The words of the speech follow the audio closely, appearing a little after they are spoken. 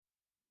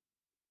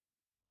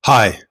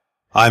Hi,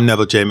 I'm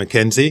Neville J.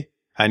 Mackenzie,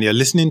 and you're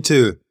listening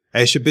to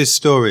Asia Biz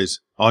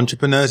Stories,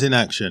 Entrepreneurs in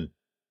Action.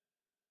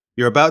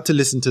 You're about to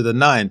listen to the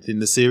 9th in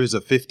the series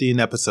of 15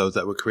 episodes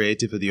that were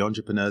created for the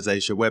Entrepreneurs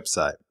Asia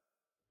website,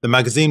 the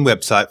magazine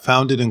website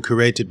founded and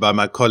curated by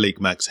my colleague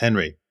Max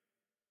Henry.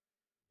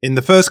 In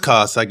the first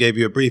cast, I gave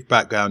you a brief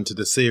background to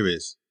the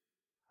series.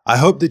 I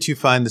hope that you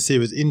find the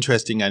series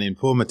interesting and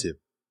informative.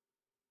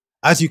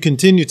 As you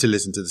continue to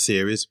listen to the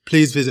series,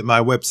 please visit my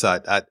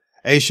website at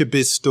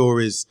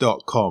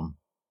AsiaBizStories.com.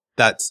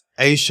 That's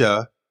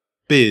Asia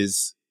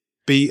Biz,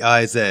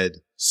 B-I-Z,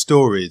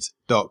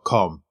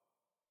 stories.com.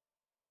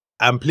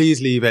 And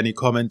please leave any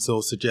comments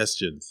or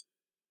suggestions.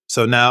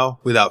 So now,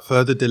 without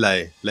further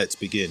delay, let's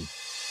begin.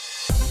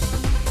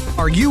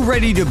 Are you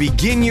ready to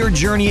begin your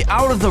journey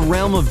out of the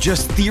realm of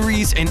just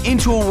theories and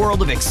into a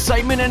world of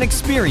excitement and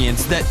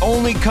experience that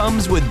only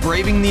comes with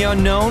braving the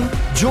unknown?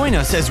 Join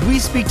us as we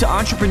speak to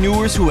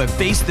entrepreneurs who have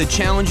faced the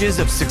challenges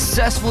of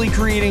successfully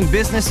creating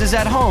businesses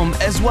at home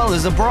as well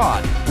as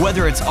abroad.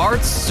 Whether it's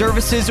arts,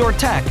 services, or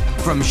tech,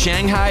 from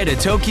Shanghai to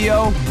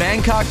Tokyo,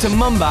 Bangkok to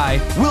Mumbai,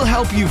 we'll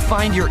help you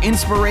find your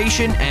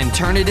inspiration and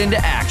turn it into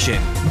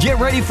action. Get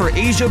ready for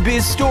Asia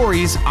Biz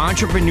Stories,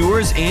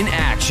 Entrepreneurs in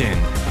Action.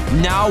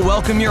 Now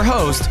welcome your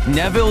host,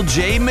 Neville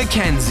J.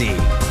 Mackenzie.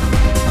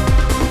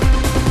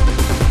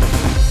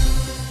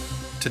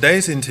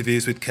 Today's interview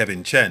is with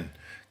Kevin Chen.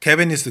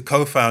 Kevin is the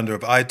co-founder of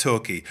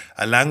italki,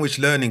 a language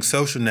learning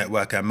social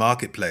network and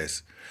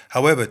marketplace.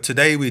 However,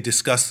 today we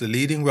discuss the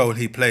leading role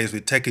he plays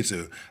with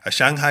TechYiZu, a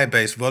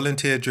Shanghai-based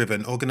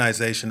volunteer-driven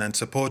organization and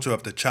supporter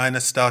of the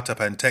China startup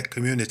and tech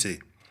community.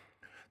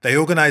 They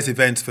organize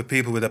events for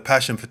people with a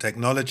passion for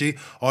technology,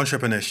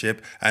 entrepreneurship,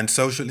 and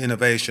social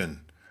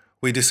innovation.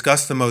 We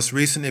discussed the most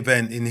recent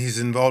event in his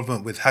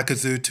involvement with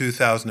HackerZoo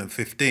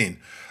 2015,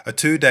 a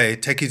two-day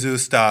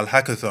TechYiZu-style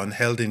hackathon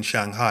held in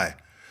Shanghai.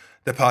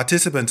 The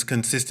participants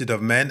consisted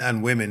of men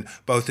and women,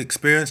 both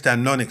experienced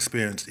and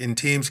non-experienced, in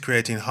teams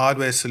creating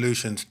hardware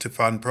solutions to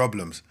fun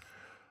problems.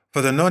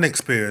 For the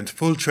non-experienced,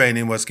 full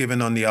training was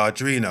given on the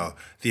Arduino,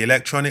 the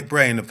electronic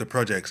brain of the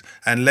projects,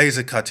 and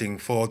laser cutting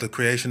for the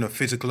creation of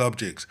physical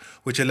objects,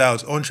 which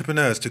allows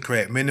entrepreneurs to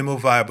create minimal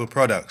viable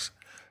products.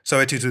 So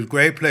it is with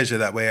great pleasure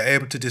that we are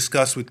able to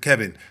discuss with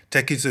Kevin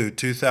TechYiZu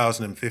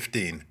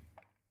 2015.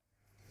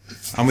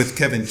 I'm with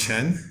Kevin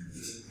Chen,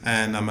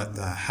 and I'm at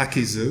the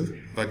HackyZoo.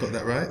 Have I got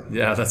that right?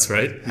 Yeah, that's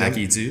right. Yeah.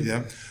 HackyZoo.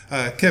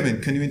 Yeah.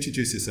 Kevin, can you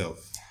introduce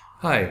yourself?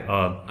 Hi,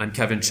 I'm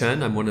Kevin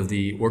Chen. I'm one of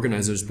the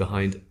organizers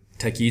behind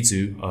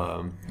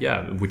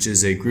TechYiZu, which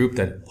is a group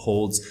that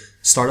holds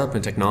startup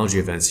and technology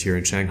events here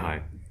in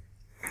Shanghai.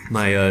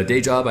 My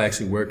day job, I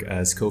actually work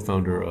as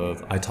co-founder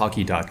of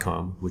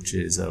italki.com, which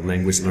is a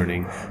language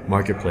learning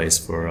marketplace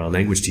for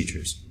language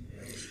teachers.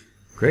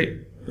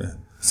 Great.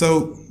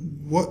 So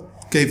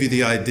what gave you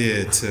the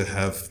idea to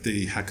have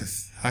the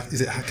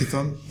is it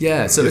hackathon?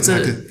 Yeah, so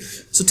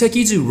so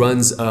TechYiZu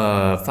runs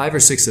 5 or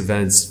 6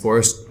 events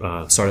for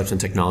startups and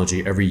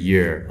technology every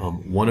year.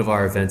 One of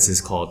our events is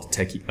called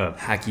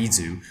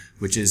HackyYiZu,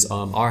 which is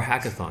our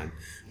hackathon.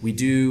 We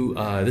do,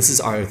 this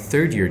is our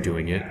 3rd year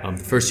doing it. The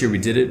first year we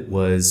did it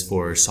was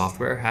for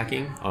software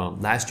hacking.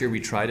 Last year we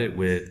tried it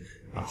with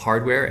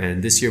hardware,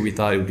 and this year we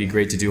thought it would be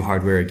great to do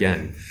hardware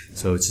again.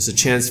 So it's just a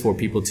chance for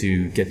people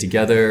to get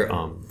together,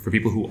 for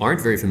people who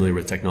aren't very familiar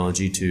with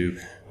technology to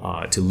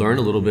learn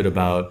a little bit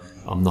about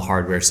the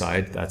hardware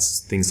side. That's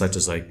things such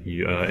as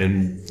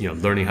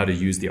learning how to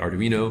use the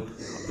Arduino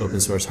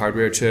open source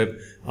hardware chip,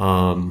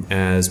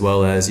 as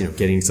well as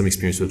getting some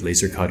experience with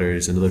laser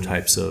cutters and other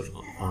types of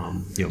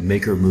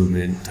maker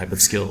movement type of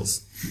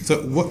skills.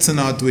 So what's an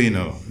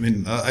Arduino? I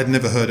mean, I'd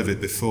never heard of it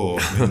before.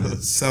 I mean,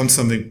 it sounds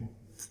something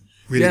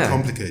really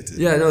complicated.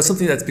 Yeah, no, it's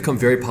something that's become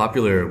very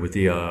popular with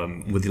the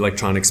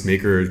electronics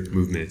maker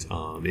movement.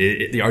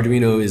 The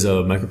Arduino is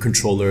a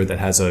microcontroller that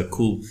has a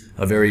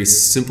very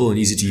simple and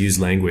easy to use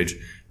language.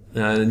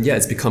 And yeah,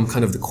 it's become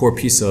kind of the core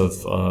piece of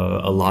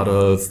a lot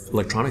of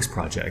electronics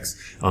projects.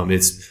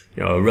 It's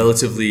a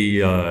relatively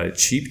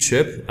cheap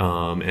chip,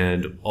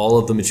 and all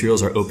of the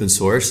materials are open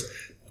source.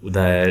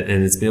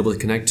 And it's been able to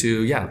connect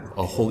to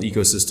a whole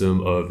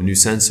ecosystem of new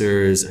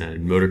sensors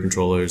and motor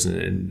controllers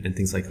and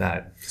things like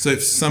that. So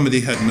if somebody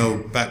had no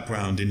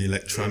background in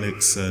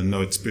electronics and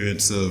no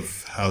experience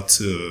of how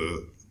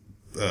to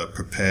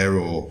prepare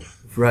or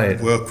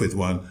work with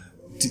one,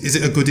 is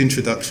it a good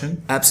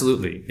introduction?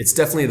 Absolutely. It's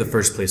definitely the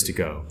first place to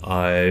go.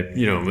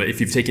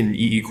 If you've taken an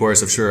EE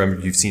course, I'm sure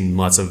you've seen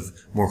lots of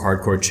more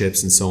hardcore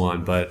chips and so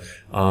on. But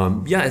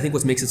I think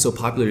what makes it so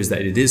popular is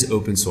that it is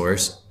open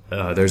source.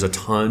 There's a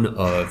ton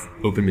of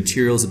open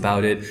materials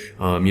about it.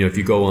 If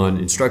you go on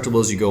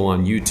Instructables, you go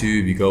on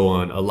YouTube, you go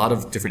on a lot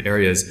of different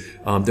areas.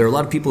 There are a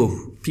lot of people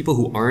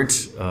who aren't,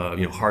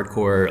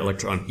 hardcore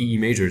electron EE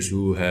majors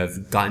who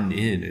have gotten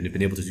in and have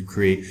been able to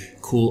create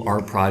cool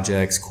art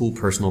projects, cool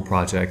personal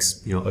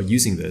projects,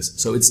 using this.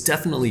 So it's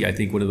definitely, I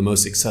think, one of the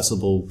most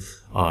accessible,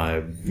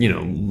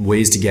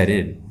 ways to get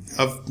in.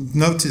 I've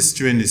noticed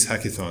during this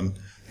hackathon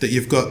that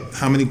you've got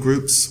how many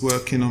groups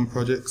working on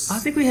projects? I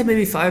think we had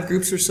maybe 5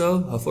 groups or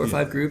so, 4 or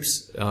 5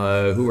 groups,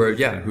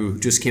 who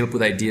just came up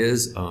with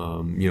ideas,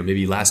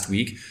 maybe last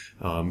week.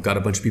 Got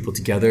a bunch of people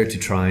together to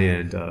try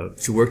and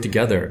to work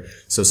together.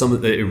 So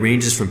it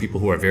ranges from people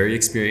who are very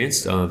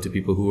experienced to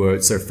people who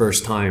it's their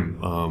first time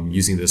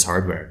using this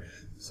hardware.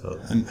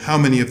 So, and how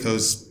many of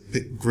those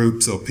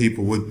groups or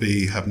people would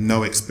have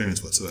no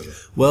experience whatsoever?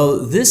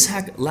 Well, this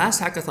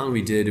last hackathon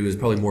we did, it was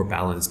probably more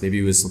balanced. Maybe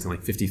it was something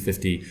like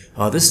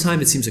 50-50. This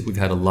time it seems like we've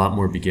had a lot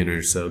more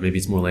beginners. So maybe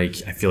it's more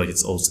like, I feel like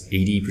it's almost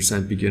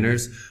 80%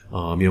 beginners.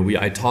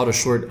 I taught a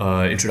short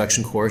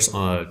introduction course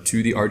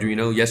to the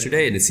Arduino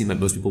yesterday, and it seemed like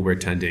most people were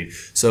attending.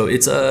 So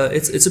it's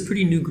a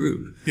pretty new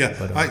group. Yeah,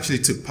 but, I actually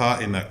took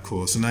part in that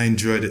course and I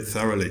enjoyed it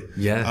thoroughly.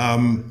 Yeah.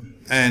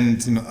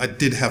 And I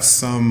did have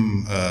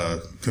some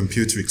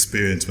computer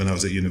experience when I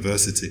was at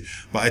university,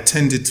 but I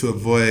tended to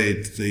avoid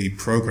the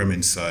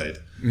programming side.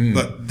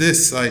 But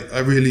this I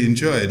really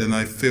enjoyed, and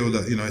I feel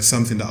that it's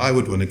something that I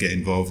would want to get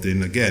involved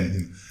in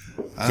again.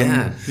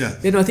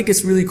 I think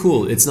it's really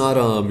cool. It's not,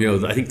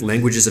 I think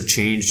languages have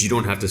changed. You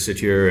don't have to sit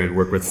here and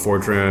work with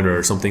Fortran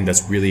or something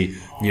that's really,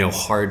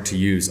 hard to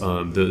use.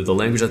 The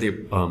language that the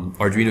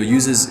Arduino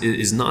uses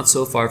is not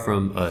so far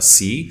from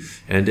C,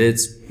 and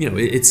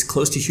it's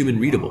close to human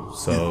readable.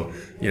 So,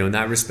 in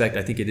that respect,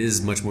 I think it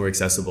is much more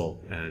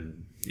accessible.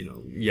 And,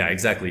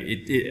 exactly.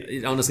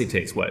 It honestly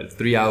takes,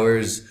 3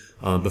 hours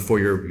before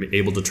you're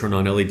able to turn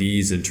on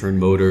LEDs and turn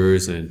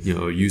motors and,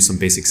 use some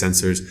basic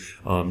sensors.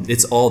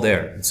 It's all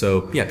there.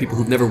 So, people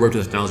who've never worked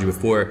with technology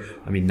before,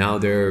 now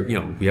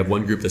we have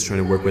one group that's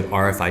trying to work with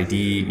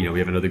RFID. We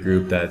have another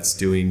group that's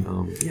doing,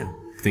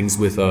 things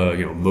with,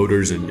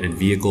 motors and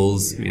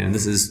vehicles. And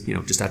this is,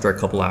 just after a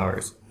couple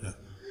hours. Yeah.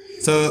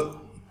 So,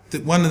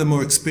 one of the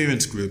more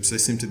experienced groups, they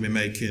seem to be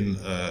making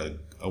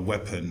a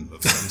weapon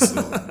of some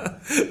sort.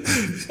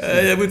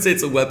 I would say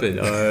it's a weapon.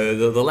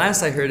 The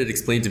last I heard it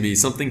explained to me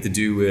something to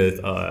do with,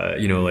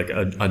 like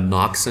a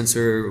knock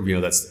sensor,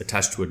 that's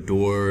attached to a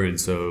door. And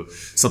so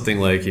something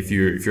like if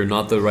you're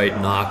not the right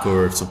knock,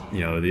 or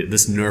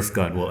this Nerf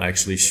gun will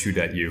actually shoot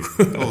at you.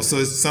 So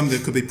it's something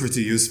that could be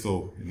pretty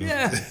useful.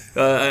 Yeah.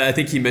 I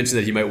think he mentioned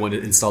that he might want to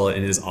install it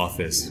in his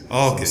office.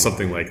 Okay.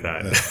 Something like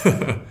that.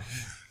 Yeah.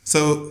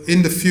 So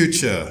in the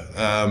future,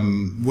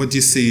 what do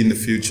you see in the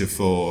future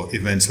for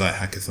events like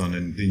Hackathon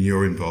and in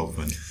your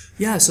involvement?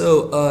 Yeah,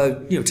 so,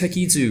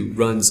 TechYiZu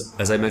runs,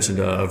 as I mentioned,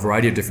 a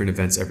variety of different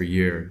events every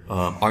year.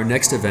 Our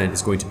next event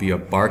is going to be a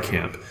bar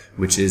camp,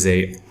 which is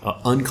a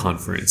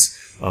unconference,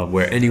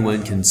 where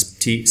anyone can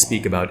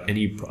speak about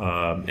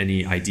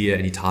any idea,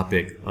 any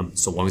topic,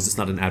 so long as it's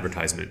not an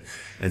advertisement.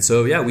 And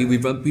so,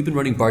 we've been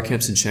running bar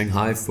camps in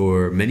Shanghai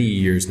for many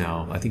years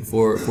now. I think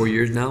 4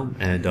 years now.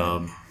 And,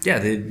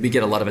 we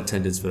get a lot of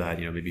attendance for that.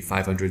 Maybe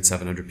 500,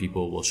 700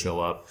 people will show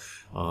up.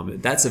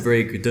 That's a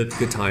very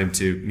good time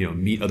to,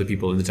 meet other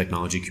people in the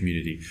technology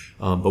community.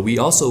 But we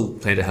also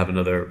plan to have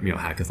another,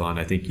 hackathon.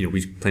 I think,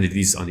 we plan to do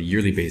these on a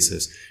yearly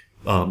basis.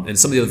 And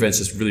some of the other events,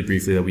 just really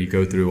briefly, that we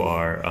go through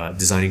are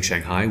Designing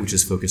Shanghai, which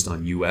is focused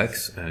on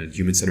UX and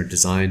human-centered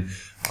design.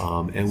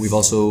 And we've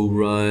also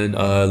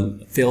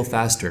run Fail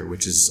Faster,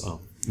 which is,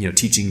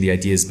 teaching the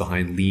ideas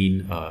behind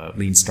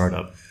lean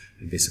startup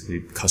and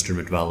basically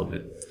customer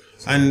development.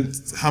 And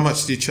how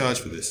much do you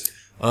charge for this?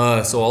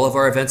 So all of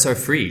our events are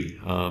free.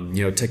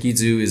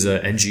 TechYiZu is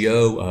an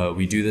NGO.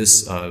 We do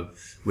this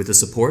with the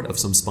support of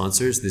some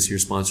sponsors. This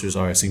year's sponsors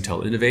are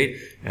Singtel Innovate,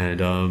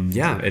 and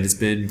and it's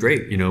been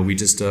great. We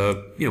just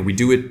we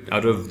do it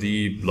out of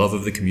the love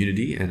of the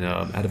community and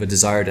out of a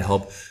desire to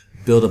help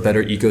build a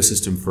better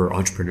ecosystem for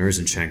entrepreneurs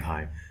in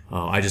Shanghai.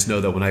 I just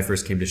know that when I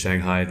first came to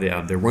Shanghai,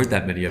 there weren't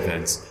that many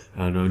events,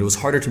 and it was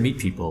harder to meet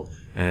people.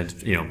 And,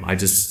 I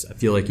just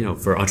feel like,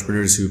 for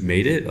entrepreneurs who've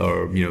made it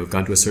or,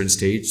 gone to a certain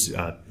stage,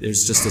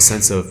 there's just a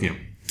sense of,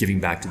 giving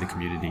back to the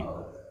community.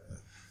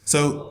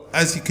 So,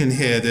 as you can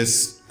hear,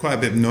 there's quite a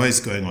bit of noise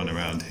going on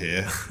around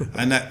here,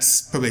 and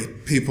that's probably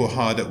people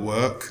hard at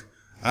work.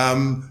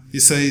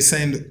 You're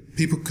saying that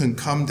people can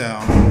come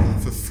down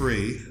for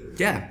free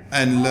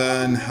and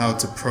learn how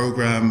to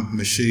program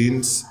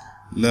machines,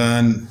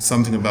 learn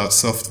something about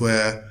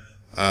software,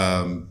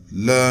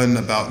 learn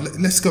about,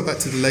 let's go back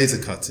to the laser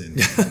cutting.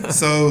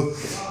 So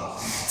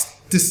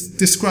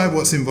describe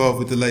what's involved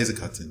with the laser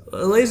cutting.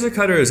 A laser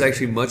cutter is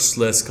actually much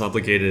less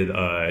complicated,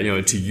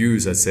 to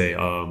use, I'd say,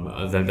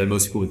 than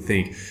most people would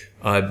think.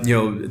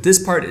 This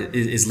part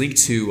is linked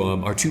to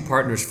our 2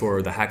 partners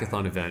for the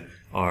hackathon event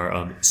are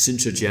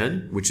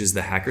Xinchejian, which is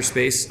the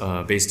hackerspace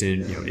based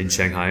in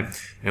Shanghai,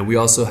 and we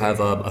also have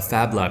a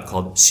fab lab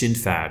called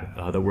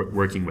XinFab that we're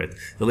working with.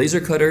 The laser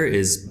cutter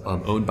is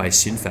owned by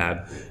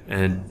XinFab,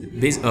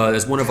 and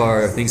as one of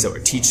our things that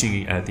we're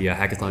teaching at the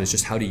hackathon is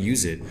just how to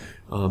use it.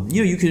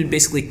 You can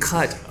basically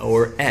cut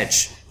or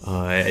etch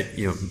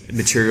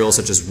materials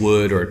such as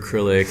wood or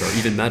acrylic or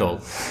even metal.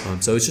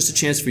 So it's just a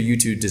chance for you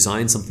to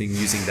design something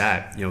using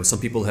that. Some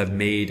people have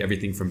made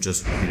everything from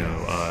just,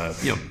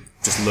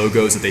 just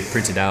logos that they've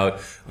printed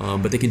out,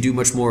 but they can do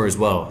much more as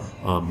well.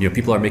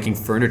 People are making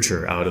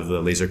furniture out of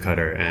the laser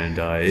cutter, and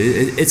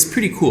it's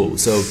pretty cool.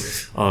 So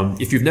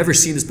if you've never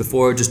seen this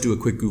before, just do a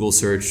quick Google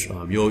search.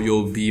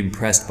 You'll be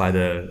impressed by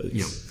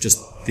just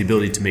the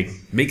ability to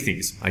make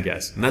things, I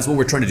guess. And that's what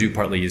we're trying to do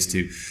partly is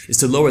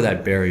to lower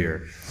that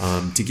barrier,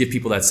 to give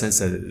people that sense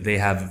that they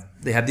have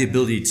the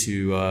ability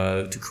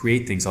to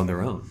create things on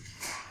their own.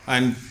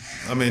 And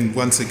I mean,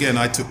 once again,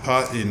 I took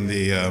part in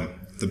the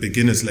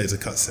beginner's laser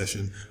cut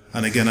session,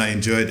 and again, I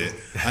enjoyed it.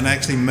 And I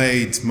actually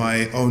made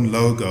my own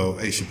logo,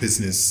 Asia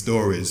Business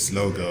Stories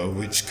logo,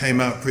 which came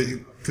out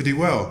pretty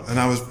well, and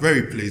I was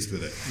very pleased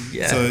with it.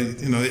 Yeah. So,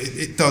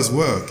 it does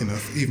work,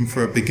 even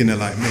for a beginner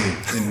like me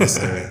in this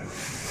area.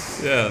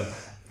 Yeah.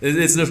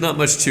 There's not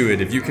much to it.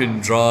 If you can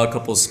draw a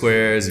couple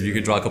squares, if you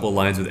can draw a couple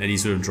lines with any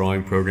sort of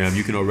drawing program,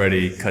 you can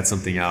already cut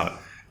something out.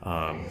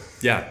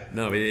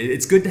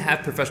 It's good to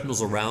have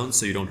professionals around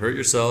so you don't hurt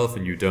yourself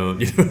and you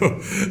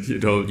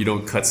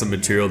don't cut some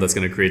material that's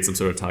going to create some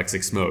sort of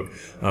toxic smoke.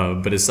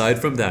 But aside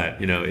from that,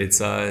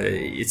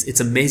 it's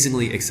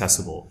amazingly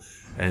accessible.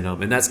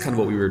 And that's kind of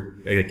what we were,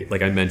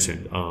 like I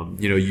mentioned,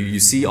 you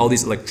see all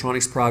these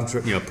electronics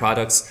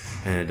products,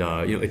 and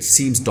it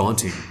seems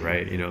daunting,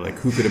 right? Like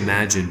who could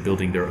imagine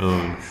building their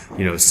own,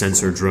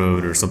 sensor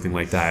drone or something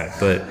like that?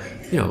 But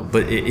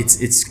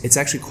it's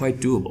actually quite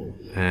doable,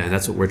 and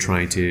that's what we're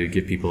trying to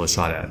give people a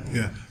shot at.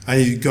 Yeah,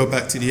 and you go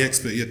back to the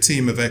expert. Your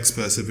team of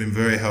experts have been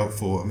very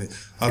helpful. I mean,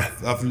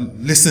 I've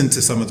listened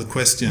to some of the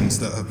questions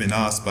that have been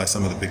asked by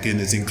some of the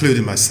beginners,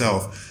 including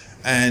myself.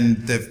 And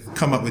they've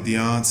come up with the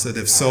answer,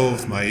 they've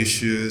solved my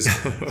issues,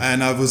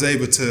 and I was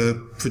able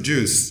to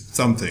produce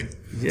something.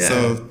 Yeah.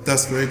 So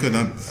that's very good.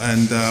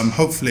 And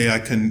hopefully I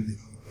can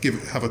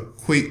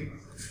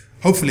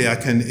hopefully I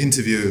can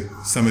interview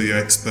some of your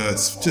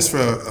experts just for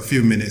a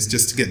few minutes,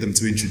 just to get them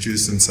to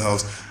introduce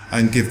themselves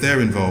and give their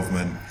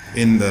involvement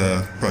in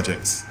the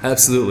projects.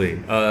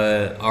 Absolutely.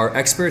 Our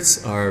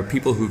experts are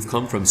people who've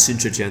come from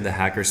Sinchagen, the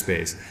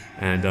hackerspace,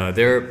 and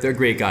they're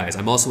great guys.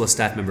 I'm also a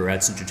staff member at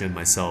Sinchagen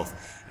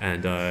myself.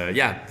 And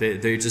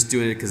they're just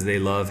doing it because they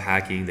love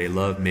hacking, they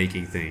love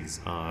making things,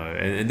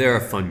 and they're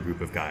a fun group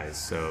of guys.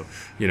 So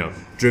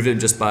driven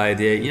just by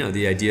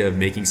the idea of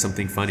making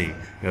something funny.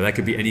 That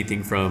could be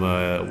anything from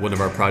one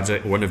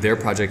of their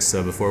projects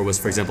before was,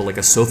 for example, like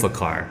a sofa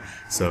car.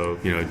 So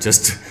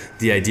just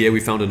the idea, we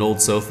found an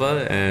old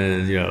sofa,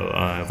 and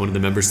one of the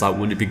members thought,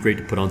 wouldn't it be great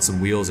to put on some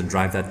wheels and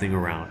drive that thing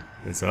around?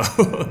 And so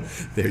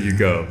there you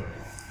go.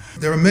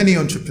 There are many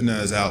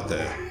entrepreneurs out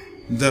there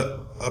that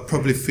are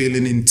probably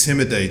feeling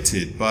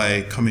intimidated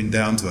by coming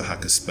down to a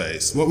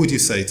hackerspace. What would you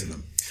say to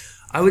them?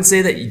 I would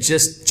say that you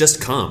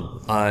just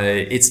come.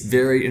 It's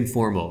very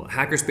informal.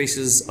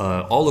 Hackerspaces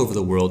all over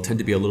the world tend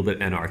to be a little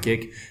bit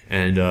anarchic,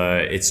 and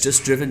it's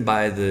just driven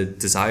by the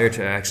desire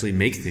to actually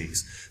make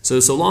things.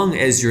 So long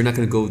as you're not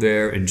going to go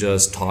there and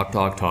just talk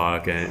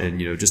and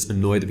just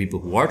annoy the people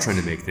who are trying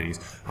to make things,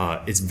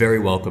 it's very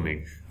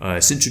welcoming.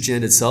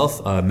 Sinchagen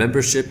itself,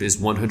 membership is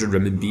 100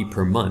 renminbi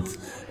per month,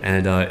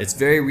 and it's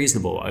very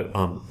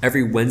reasonable.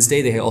 Every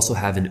Wednesday they also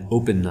have an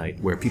open night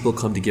where people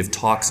come to give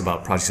talks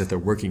about projects that they're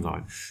working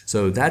on.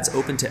 So that's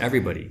open to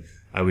everybody.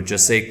 I would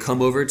just say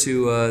come over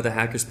to the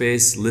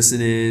hackerspace, listen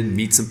in,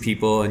 meet some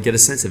people, and get a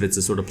sense if it's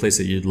the sort of place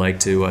that you'd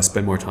like to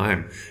spend more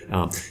time.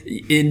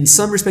 In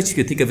some respects, you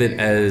could think of it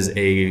as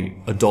a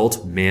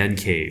adult man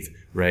cave.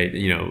 Right,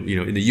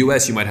 in the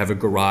U.S. you might have a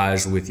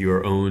garage with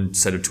your own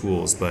set of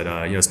tools, but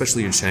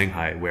especially in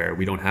Shanghai where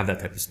we don't have that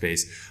type of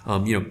space,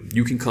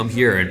 you can come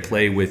here and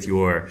play with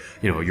your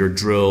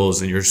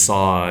drills and your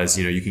saws.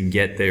 You can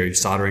get there, your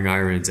soldering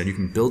irons, and you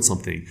can build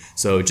something.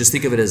 So just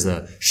think of it as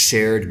a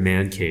shared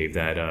man cave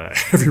that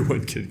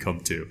everyone can come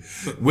to.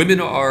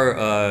 Women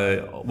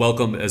are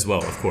welcome as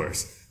well, of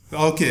course.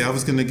 Okay, I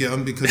was going to get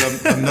on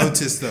because I've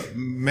noticed that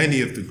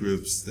many of the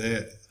groups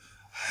they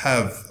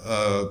have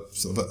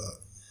sort of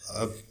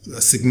a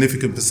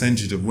significant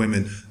percentage of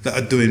women that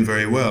are doing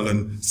very well,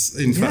 and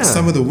in fact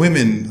some of the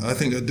women I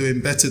think are doing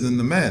better than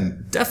the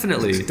men.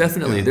 Definitely.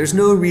 Yeah. There's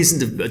no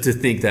reason to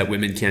think that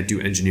women can't do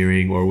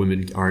engineering or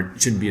women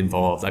shouldn't be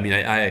involved. I mean,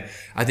 I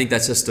think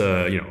that's just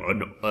a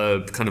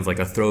kind of like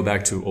a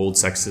throwback to old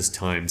sexist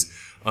times.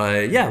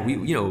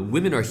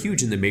 Women are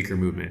huge in the maker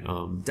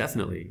movement,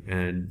 definitely.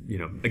 And,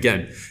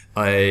 again,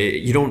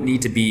 you don't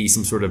need to be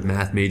some sort of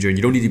math major, and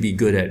you don't need to be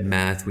good at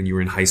math when you were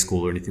in high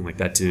school or anything like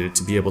that to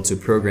be able to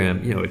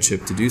program, a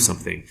chip to do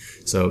something.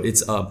 So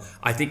it's,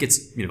 I think it's,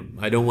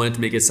 I don't want it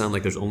to make it sound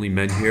like there's only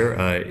men here.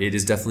 It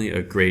is definitely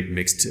a great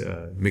mixed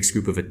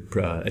group of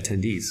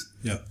attendees.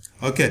 Yeah.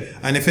 Okay.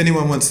 And if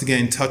anyone wants to get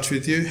in touch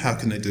with you, how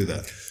can they do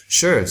that?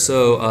 Sure.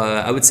 So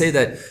I would say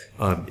that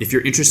if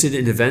you're interested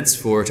in events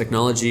for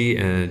technology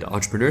and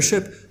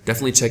entrepreneurship,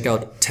 definitely check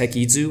out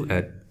TechYiZu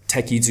at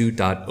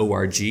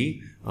techyizu.org.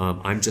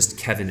 I'm just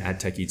Kevin at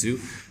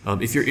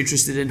TechYiZu. If you're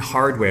interested in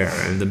hardware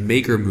and the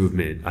maker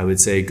movement, I would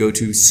say go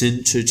to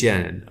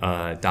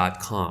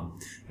xinchijian.com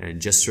and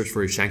just search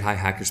for Shanghai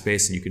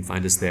Hackerspace and you can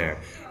find us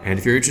there. And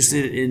if you're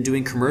interested in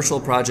doing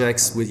commercial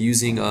projects with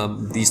using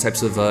these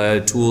types of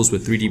tools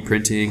with 3D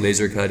printing,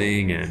 laser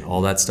cutting, and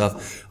all that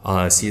stuff,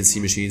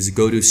 CNC machines,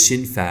 go to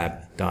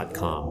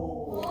xinfab.com.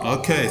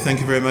 Okay,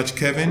 thank you very much,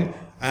 Kevin.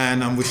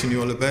 And I'm wishing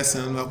you all the best,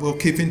 and we'll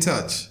keep in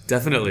touch.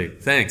 Definitely.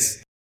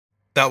 Thanks.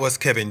 That was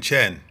Kevin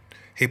Chen.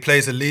 He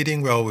plays a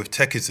leading role with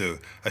TechYiZu,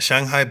 a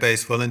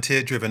Shanghai-based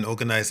volunteer-driven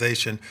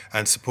organization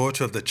and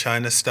supporter of the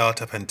China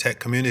startup and tech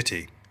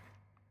community.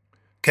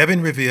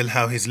 Kevin revealed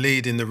how his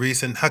lead in the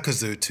recent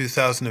HackerZoo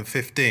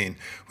 2015,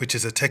 which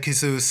is a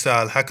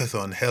TechYiZu-style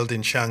hackathon held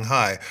in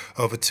Shanghai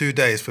over 2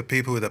 days for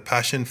people with a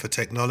passion for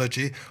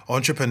technology,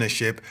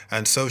 entrepreneurship,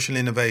 and social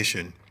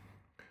innovation,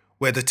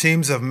 where the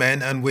teams of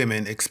men and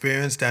women,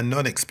 experienced and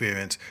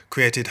non-experienced,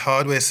 created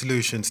hardware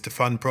solutions to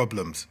fun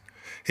problems.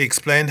 He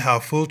explained how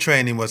full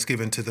training was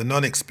given to the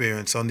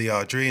non-experienced on the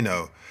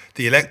Arduino,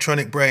 the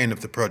electronic brain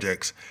of the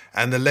projects,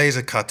 and the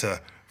laser cutter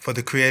for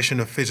the creation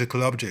of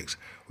physical objects,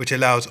 which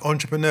allows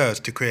entrepreneurs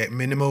to create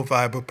minimal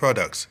viable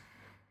products.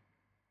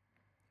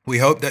 We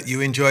hope that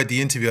you enjoyed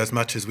the interview as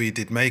much as we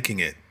did making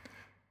it.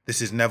 This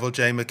is Neville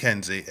J.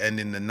 McKenzie,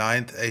 ending the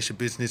 9th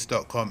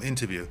AsiaBusiness.com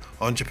interview,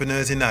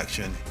 Entrepreneurs in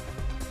Action.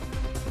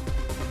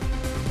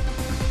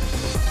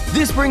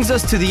 This brings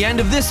us to the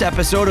end of this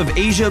episode of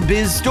Asia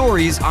Biz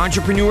Stories,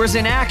 Entrepreneurs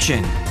in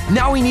Action.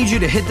 Now we need you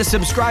to hit the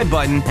subscribe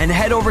button and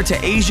head over to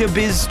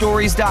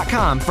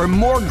AsiaBizStories.com for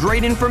more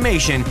great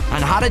information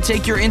on how to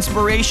take your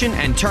inspiration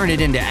and turn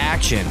it into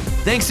action.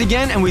 Thanks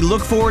again, and we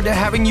look forward to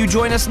having you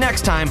join us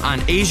next time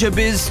on Asia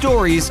Biz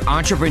Stories,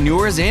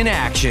 Entrepreneurs in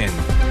Action.